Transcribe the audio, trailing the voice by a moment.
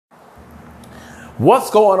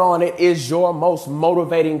What's going on? It is your most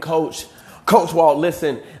motivating coach, Coach Walt.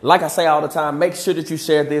 Listen, like I say all the time, make sure that you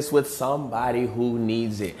share this with somebody who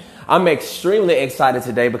needs it. I'm extremely excited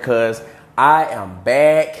today because I am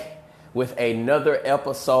back with another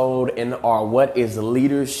episode in our What is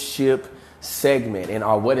Leadership segment, in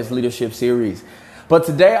our What is Leadership series. But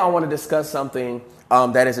today I want to discuss something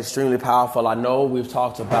that is extremely powerful. I know we've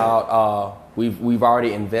talked about We've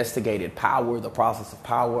already investigated power, the process of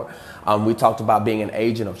power. We talked about being an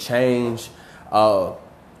agent of change.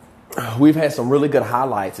 We've had some really good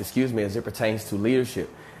highlights, as it pertains to leadership.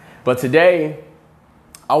 But today,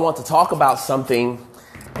 I want to talk about something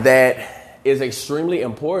that is extremely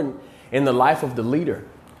important in the life of the leader.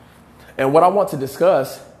 And what I want to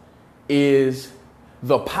discuss is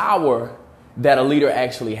the power that a leader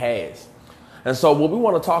actually has. And so what we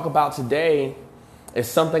want to talk about today is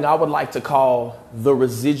something I would like to call the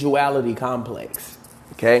residuality complex.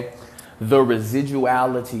 Okay, the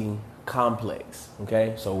residuality complex.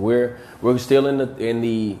 Okay, so we're still in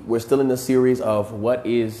the series of what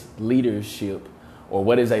is leadership, or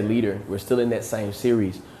what is a leader. We're still in that same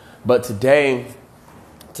series, but today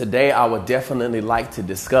I would definitely like to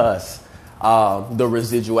discuss the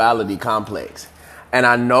residuality complex. And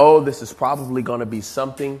I know this is probably going to be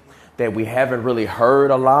something that we haven't really heard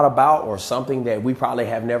a lot about, or something that we probably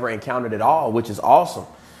have never encountered at all, which is awesome.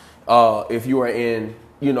 If you are in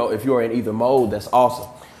either mode, that's awesome,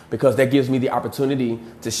 because that gives me the opportunity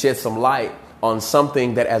to shed some light on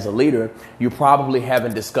something that as a leader, you probably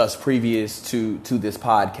haven't discussed previous to this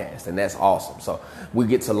podcast. And that's awesome. So we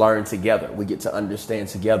get to learn together. We get to understand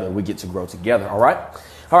together. We get to grow together. All right.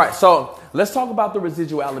 All right. So let's talk about the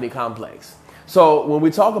residuality complex. So when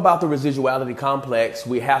we talk about the residuality complex,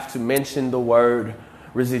 we have to mention the word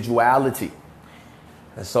residuality.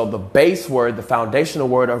 And so the base word, the foundational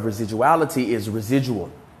word of residuality is residual.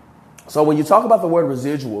 So when you talk about the word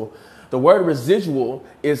residual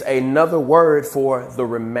is another word for the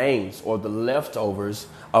remains or the leftovers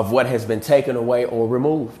of what has been taken away or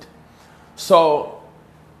removed. So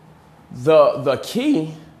the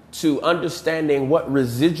key to understanding what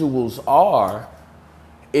residuals are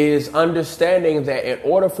is understanding that in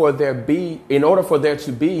order for there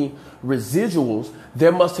to be residuals,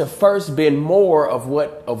 there must have first been more of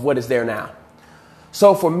what is there now.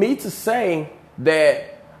 So for me to say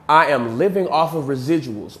that I am living off of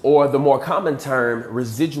residuals, or the more common term,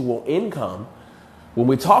 residual income, when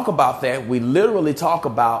we talk about that, we literally talk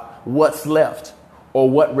about what's left or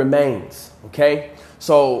what remains. Okay,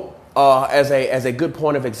 so as a good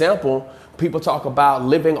point of example, people talk about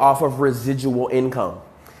living off of residual income.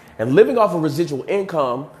 And living off of residual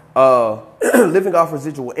income,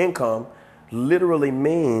 literally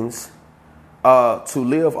means to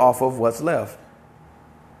live off of what's left.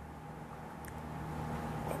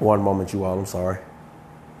 One moment, you all. I'm sorry.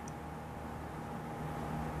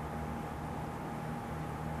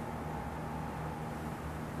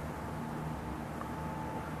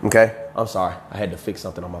 Okay, I'm sorry. I had to fix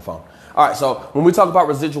something on my phone. All right, so when we talk about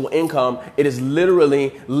residual income, it is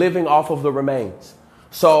literally living off of the remains.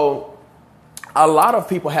 So a lot of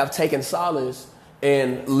people have taken solace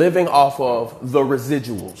in living off of the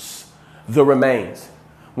residuals, the remains,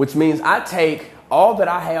 which means I take all that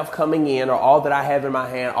I have coming in, or all that I have in my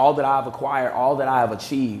hand, all that I've acquired, all that I have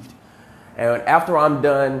achieved. And after I'm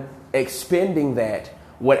done expending that,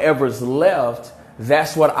 whatever's left,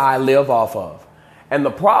 that's what I live off of. And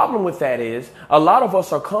the problem with that is a lot of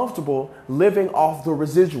us are comfortable living off the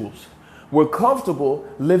residuals. We're comfortable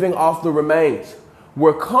living off the remains.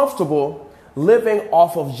 We're comfortable living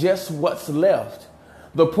off of just what's left.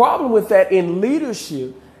 The problem with that in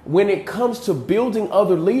leadership, when it comes to building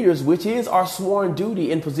other leaders, which is our sworn duty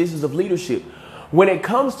in positions of leadership, when it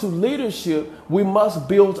comes to leadership, we must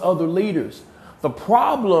build other leaders. The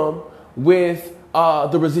problem with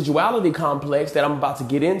the residuality complex that I'm about to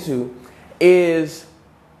get into is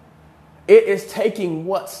it is taking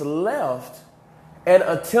what's left and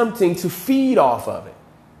attempting to feed off of it.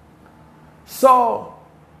 So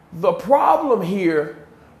the problem here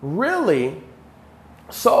really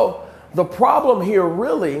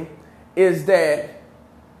is that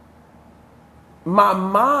my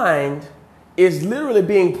mind is literally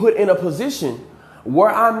being put in a position where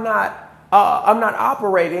I'm not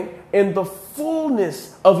operating in the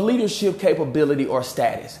fullness of leadership capability or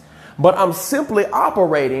status, but I'm simply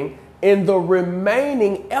operating in the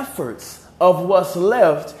remaining efforts of what's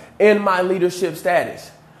left in my leadership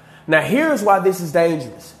status. Now, here's why this is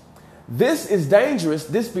dangerous.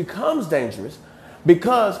 This becomes dangerous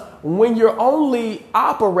because when you're only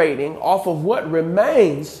operating off of what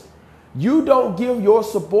remains, you don't give your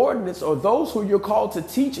subordinates or those who you're called to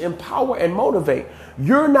teach, empower, and motivate,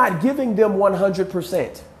 you're not giving them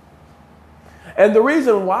 100%. And the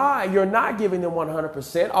reason why you're not giving them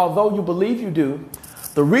 100%, although you believe you do,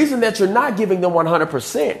 the reason that you're not giving them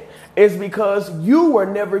 100% is because you were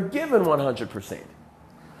never given 100%.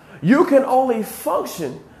 You can only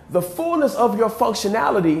function. The fullness of your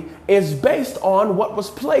functionality is based on what was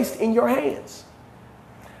placed in your hands.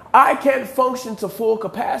 I can't function to full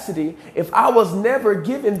capacity if I was never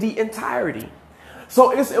given the entirety.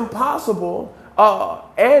 So it's impossible,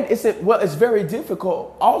 and it's very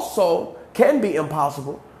difficult, also can be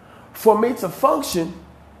impossible for me to function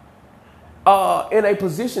in a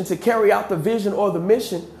position to carry out the vision or the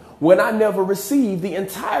mission when I never received the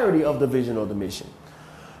entirety of the vision or the mission.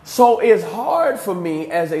 So it's hard for me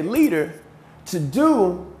as a leader to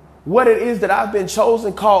do what it is that I've been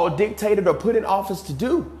chosen, called, dictated, or put in office to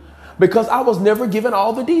do, because I was never given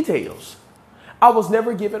all the details. I was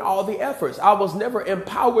never given all the efforts. I was never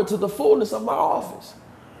empowered to the fullness of my office.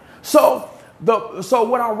 So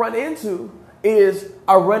what I run into is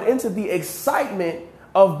the excitement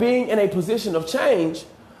of being in a position of change,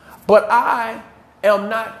 but I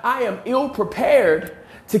am ill prepared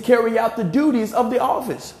to carry out the duties of the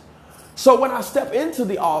office. So when I step into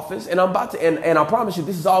the office, and I promise you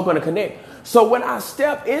this is all going to connect. So when I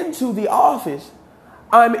step into the office,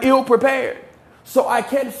 I'm ill prepared. So I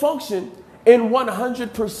can't function in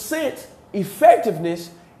 100% effectiveness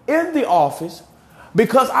in the office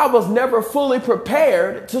because I was never fully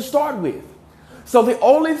prepared to start with. So the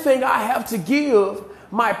only thing I have to give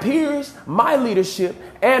my peers, my leadership,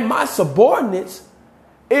 and my subordinates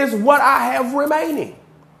is what I have remaining,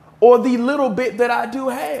 or the little bit that I do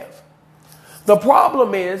have. The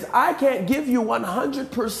problem is I can't give you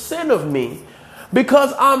 100% of me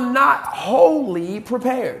because I'm not wholly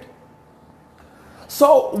prepared.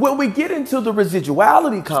 So when we get into the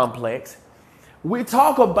residuality complex, we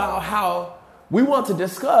talk about how we want to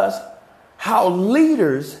discuss how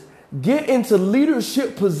leaders get into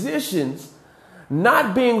leadership positions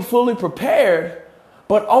not being fully prepared,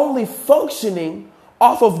 but only functioning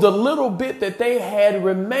off of the little bit that they had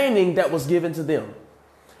remaining that was given to them.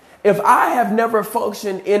 If I have never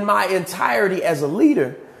functioned in my entirety as a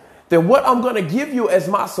leader, then what I'm going to give you as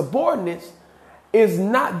my subordinates is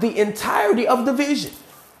not the entirety of the vision.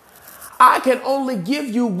 I can only give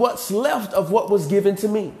you what's left of what was given to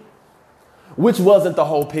me, which wasn't the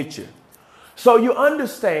whole picture. So you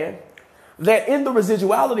understand that in the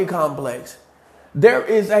residuality complex, there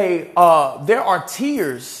are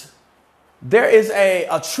tiers. There is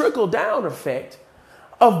a trickle down effect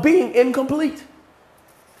of being incomplete.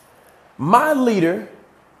 My leader's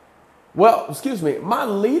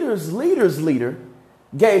leader's leader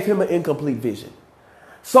gave him an incomplete vision.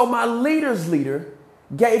 So my leader's leader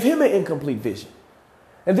gave him an incomplete vision.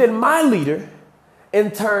 And then my leader,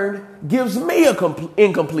 in turn, gives me an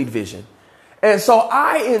incomplete vision. And so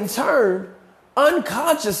I, in turn,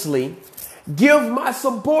 unconsciously give my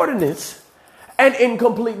subordinates an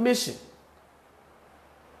incomplete mission.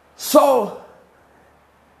 So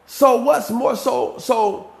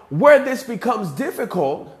where this becomes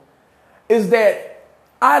difficult is that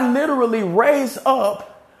I literally raise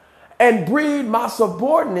up and breed my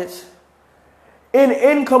subordinates in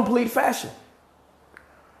incomplete fashion.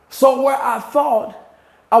 So where I thought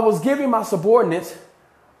I was giving my subordinates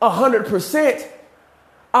 100%,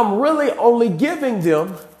 I'm really only giving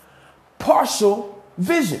them partial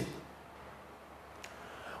vision.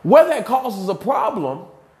 Where that causes a problem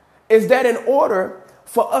is that in order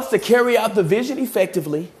for us to carry out the vision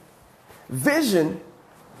effectively, vision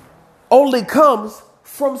only comes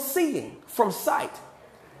from seeing, from sight.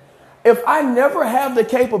 If I never have the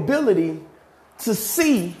capability to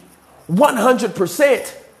see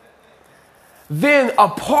 100%, then a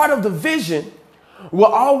part of the vision will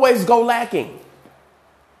always go lacking.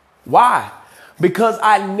 Why? Because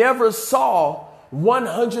I never saw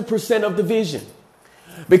 100% of the vision.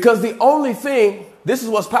 Because the only thing, this is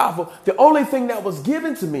what's powerful, the only thing that was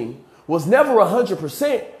given to me was never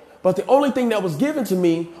 100%, but the only thing that was given to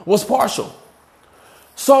me was partial.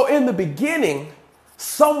 So in the beginning,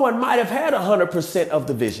 someone might have had 100% of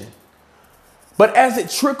the vision. But as it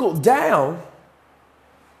trickled down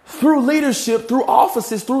through leadership, through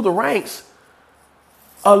offices, through the ranks,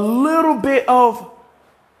 a little bit of,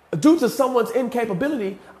 due to someone's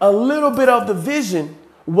incapability, a little bit of the vision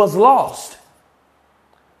was lost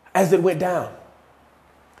as it went down.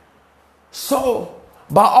 So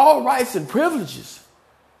by all rights and privileges,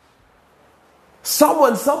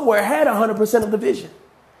 someone somewhere had 100% of the vision.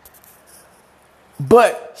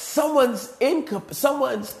 But someone's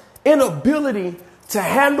inability to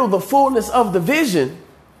handle the fullness of the vision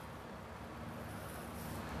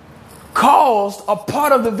caused a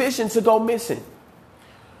part of the vision to go missing.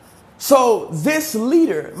 So this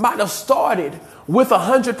leader might have started with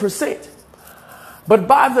 100%, but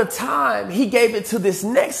by the time he gave it to this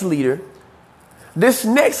next leader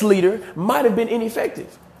might have been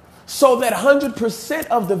ineffective. So that 100%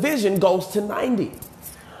 of the vision goes to 90.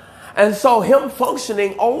 And so him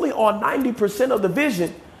functioning only on 90% of the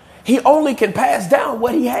vision, he only can pass down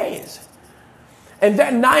what he has. And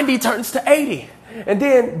that 90 turns to 80. And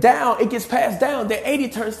then down, it gets passed down. Then 80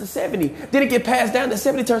 turns to 70. Then it gets passed down. Then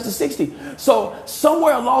 70 turns to 60. So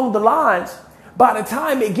somewhere along the lines, by the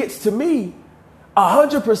time it gets to me,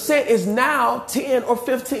 100% is now 10 or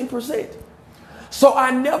 15%. So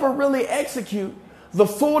I never really execute the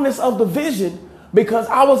fullness of the vision because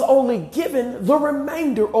I was only given the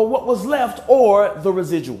remainder or what was left or the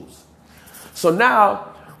residuals. So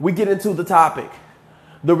now we get into the topic,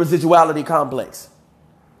 the residuality complex.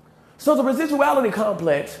 So the residuality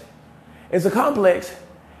complex is a complex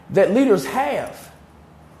that leaders have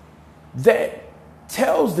that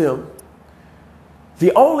tells them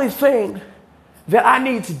the only thing that I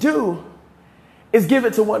need to do is give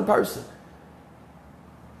it to one person.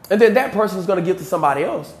 And then that person is going to give to somebody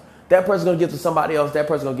else. That person is going to give to somebody else. That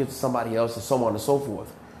person is going to give to somebody else, and so on and so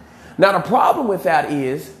forth. Now, the problem with that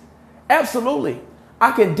is, absolutely,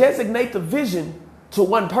 I can designate the vision to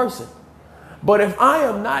one person. But if I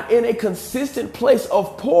am not in a consistent place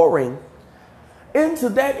of pouring into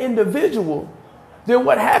that individual, then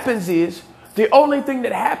what happens is the only thing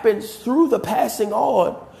that happens through the passing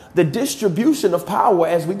on, the distribution of power,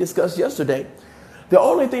 as we discussed yesterday, the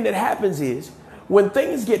only thing that happens is when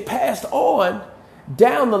things get passed on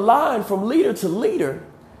down the line from leader to leader,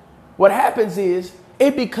 what happens is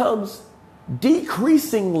it becomes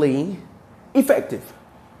decreasingly effective.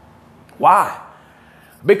 Why?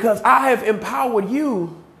 Because I have empowered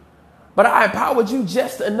you, but I empowered you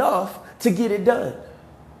just enough to get it done.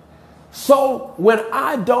 So when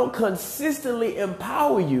I don't consistently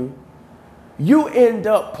empower you, you end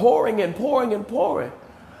up pouring and pouring and pouring.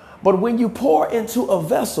 But when you pour into a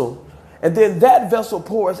vessel, and then that vessel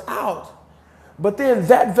pours out, but then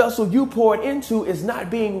that vessel you poured into is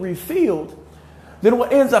not being refilled, then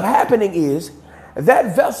what ends up happening is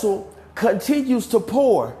that vessel continues to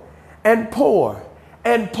pour and pour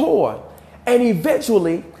and pour, and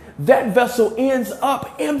eventually that vessel ends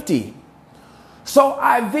up empty. So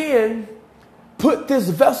I then put this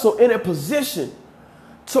vessel in a position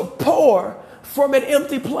to pour from an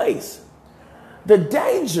empty place. The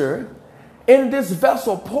danger in this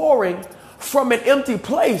vessel pouring from an empty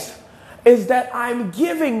place is that I'm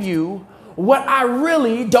giving you what I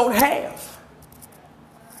really don't have.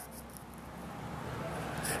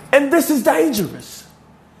 And this is dangerous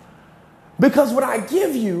because when I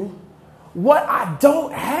give you what I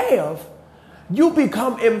don't have, you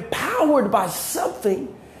become empowered by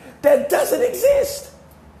something that doesn't exist.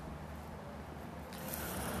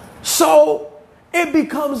 So it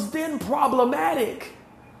becomes then problematic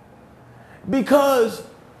because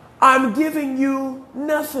I'm giving you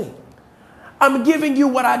nothing. I'm giving you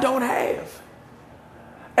what I don't have.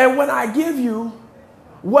 And when I give you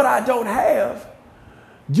what I don't have,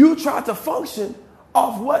 you try to function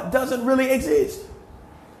off what doesn't really exist.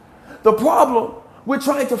 The problem with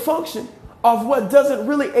trying to function off what doesn't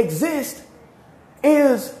really exist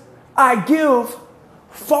is I give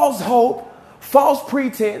false hope, false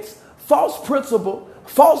pretense, false principle,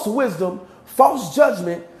 false wisdom, false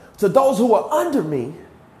judgment to those who are under me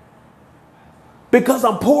because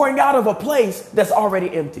I'm pouring out of a place that's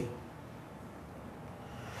already empty.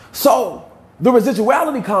 So the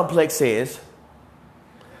residuality complex says,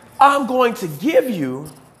 I'm going to give you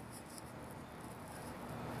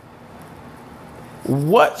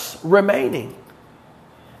what's remaining,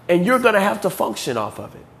 and you're going to have to function off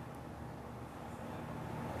of it.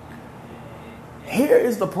 Here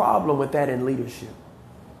is the problem with that in leadership,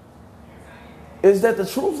 is that the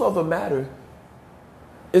truth of the matter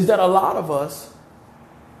is that a lot of us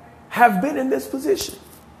have been in this position.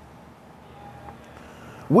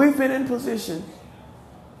 We've been in positions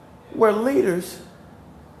where leaders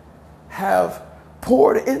have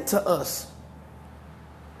poured into us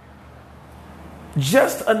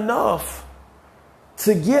just enough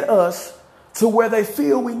to get us to where they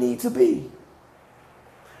feel we need to be.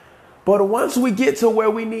 But once we get to where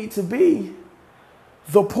we need to be,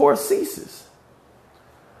 the pour ceases.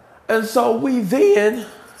 And so we then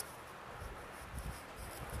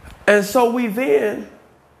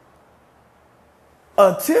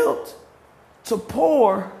attempt to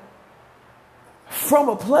pour from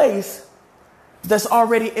a place that's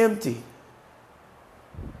already empty.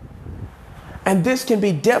 And this can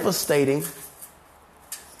be devastating.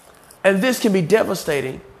 And this can be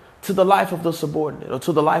devastating to the life of the subordinate, or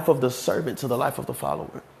to the life of the servant, to the life of the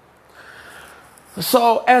follower.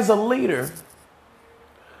 So as a leader,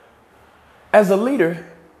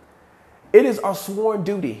 it is our sworn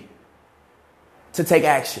duty to take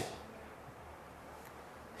action.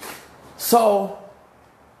 So,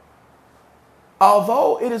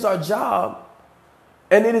 although it is our job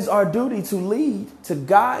and it is our duty to lead, to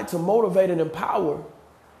guide, to motivate and empower,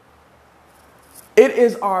 it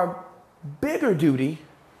is our bigger duty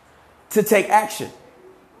to take action.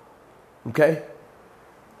 Okay?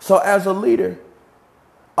 So as a leader,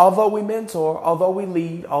 although we mentor, although we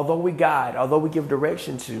lead, although we guide, although we give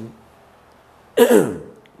direction to,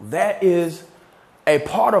 that is a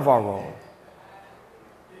part of our role.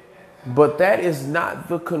 But that is not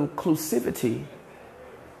the conclusivity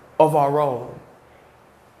of our role.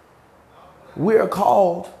 We are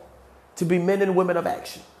called to be men and women of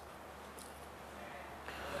action.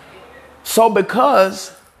 So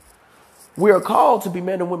because we are called to be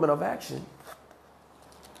men and women of action,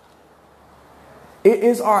 it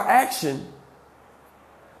is our action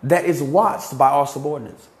that is watched by our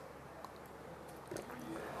subordinates.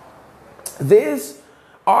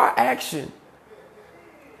 Our action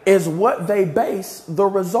is what they base the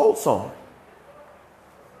results on.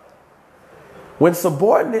 When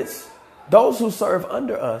subordinates, those who serve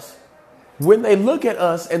under us, when they look at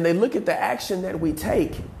us and they look at the action that we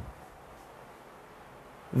take,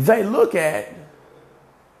 they look at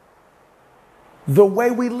the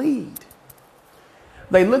way we lead.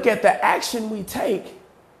 They look at the action we take,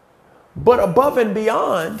 but above and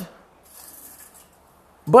beyond,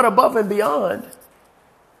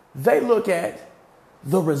 they look at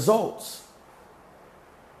the results.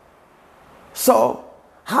 So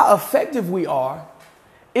how effective we are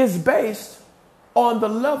is based on the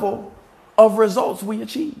level of results we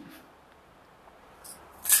achieve.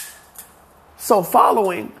 So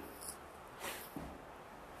following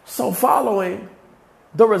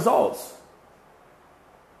the results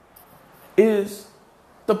is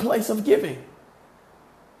the place of giving.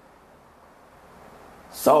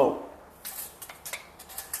 So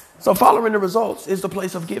following the results is the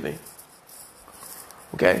place of giving.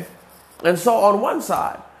 Okay? And so on one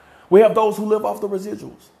side, we have those who live off the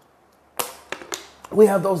residuals. We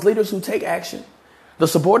have those leaders who take action. The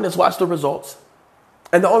subordinates watch the results.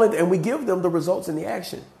 And we give them the results and the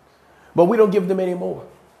action. But we don't give them any more.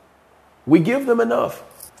 We give them enough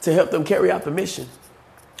to help them carry out the mission.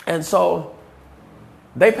 And so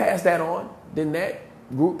they pass that on. Then that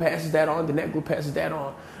group passes that on. Then that group passes that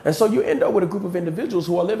on. And so you end up with a group of individuals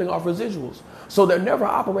who are living off residuals. So they're never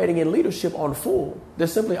operating in leadership on full. They're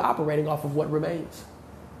simply operating off of what remains.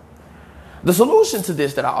 The solution to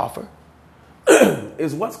this that I offer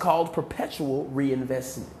is what's called perpetual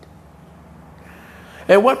reinvestment.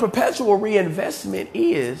 And what perpetual reinvestment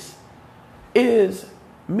is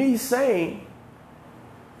me saying,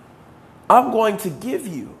 I'm going to give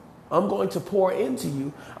you, I'm going to pour into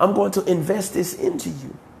you, I'm going to invest this into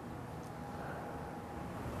you.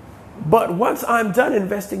 But once I'm done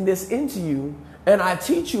investing this into you and I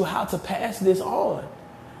teach you how to pass this on,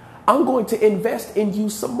 I'm going to invest in you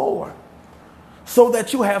some more so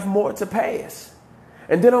that you have more to pass.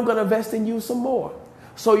 And then I'm going to invest in you some more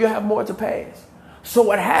so you have more to pass. So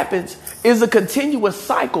what happens is a continuous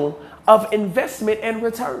cycle of investment and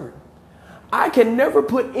return. I can never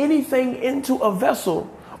put anything into a vessel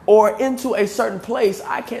or into a certain place.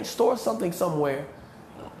 I can't store something somewhere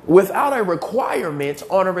without a requirement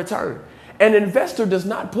on a return. An investor does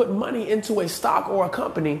not put money into a stock or a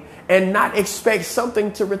company and not expect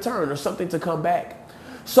something to return or something to come back.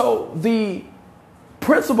 So the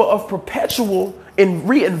principle of perpetual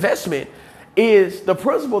reinvestment is the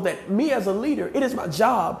principle that me as a leader, it is my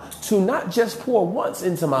job to not just pour once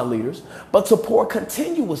into my leaders, but to pour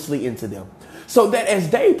continuously into them. So that as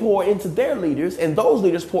they pour into their leaders and those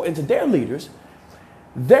leaders pour into their leaders,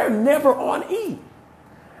 they're never on E.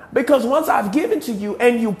 Because once I've given to you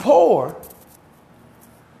and you pour,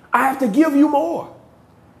 I have to give you more.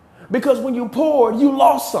 Because when you poured, you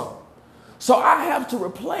lost some. So I have to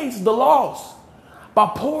replace the loss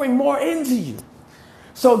by pouring more into you.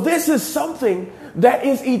 So this is something that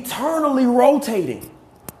is eternally rotating.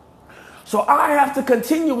 So I have to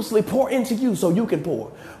continuously pour into you so you can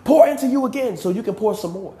pour. Pour into you again so you can pour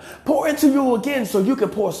some more. Pour into you again so you can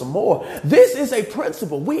pour some more. This is a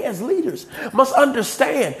principle we as leaders must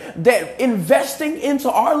understand, that investing into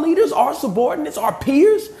our leaders, our subordinates, our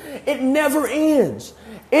peers, it never ends.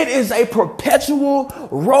 It is a perpetual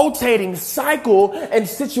rotating cycle and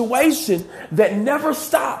situation that never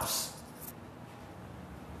stops.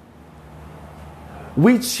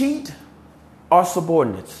 We cheat our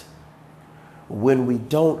subordinates when we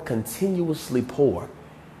don't continuously pour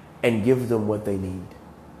and give them what they need.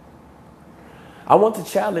 I want to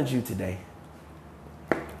challenge you today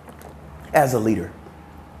as a leader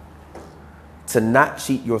to not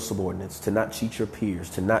cheat your subordinates, to not cheat your peers,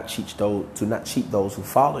 to not cheat those who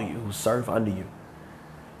follow you, who serve under you,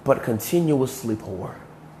 but continuously pour.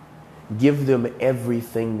 Give them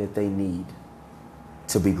everything that they need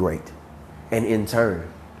to be great. And in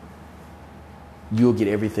turn, you'll get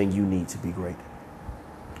everything you need to be great.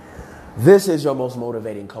 This is your most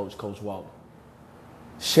motivating coach, Coach Walt.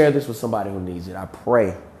 Share this with somebody who needs it. I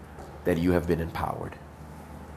pray that you have been empowered.